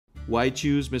Why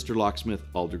choose Mr. Locksmith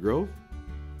Aldergrove?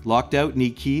 Locked out,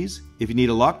 need keys? If you need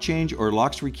a lock change or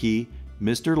locks rekey,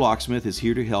 Mr. Locksmith is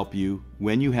here to help you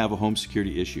when you have a home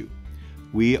security issue.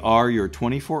 We are your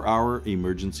 24-hour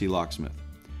emergency locksmith.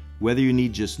 Whether you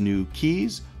need just new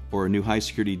keys or a new high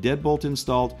security deadbolt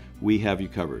installed, we have you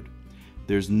covered.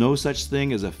 There's no such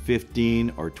thing as a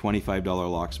 $15 or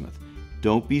 $25 locksmith.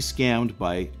 Don't be scammed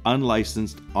by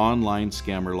unlicensed online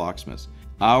scammer locksmiths.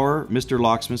 Our Mr.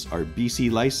 Locksmiths are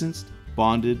BC licensed,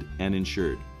 bonded, and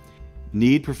insured.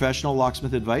 Need professional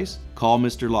locksmith advice? Call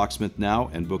Mr. Locksmith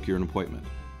now and book your appointment.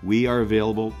 We are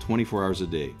available 24 hours a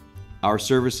day. Our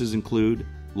services include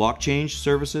lock change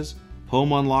services,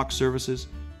 home unlock services,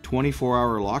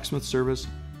 24-hour locksmith service,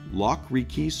 lock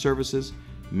rekey services,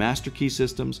 master key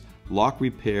systems, lock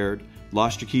repaired,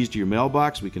 lost your keys to your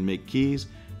mailbox, we can make keys,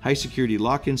 high security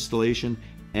lock installation,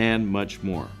 and much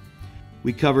more.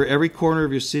 We cover every corner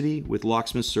of your city with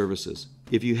locksmith services.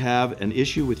 If you have an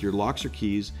issue with your locks or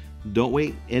keys, don't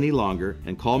wait any longer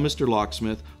and call Mr.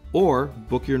 Locksmith or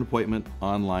book your appointment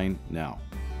online now.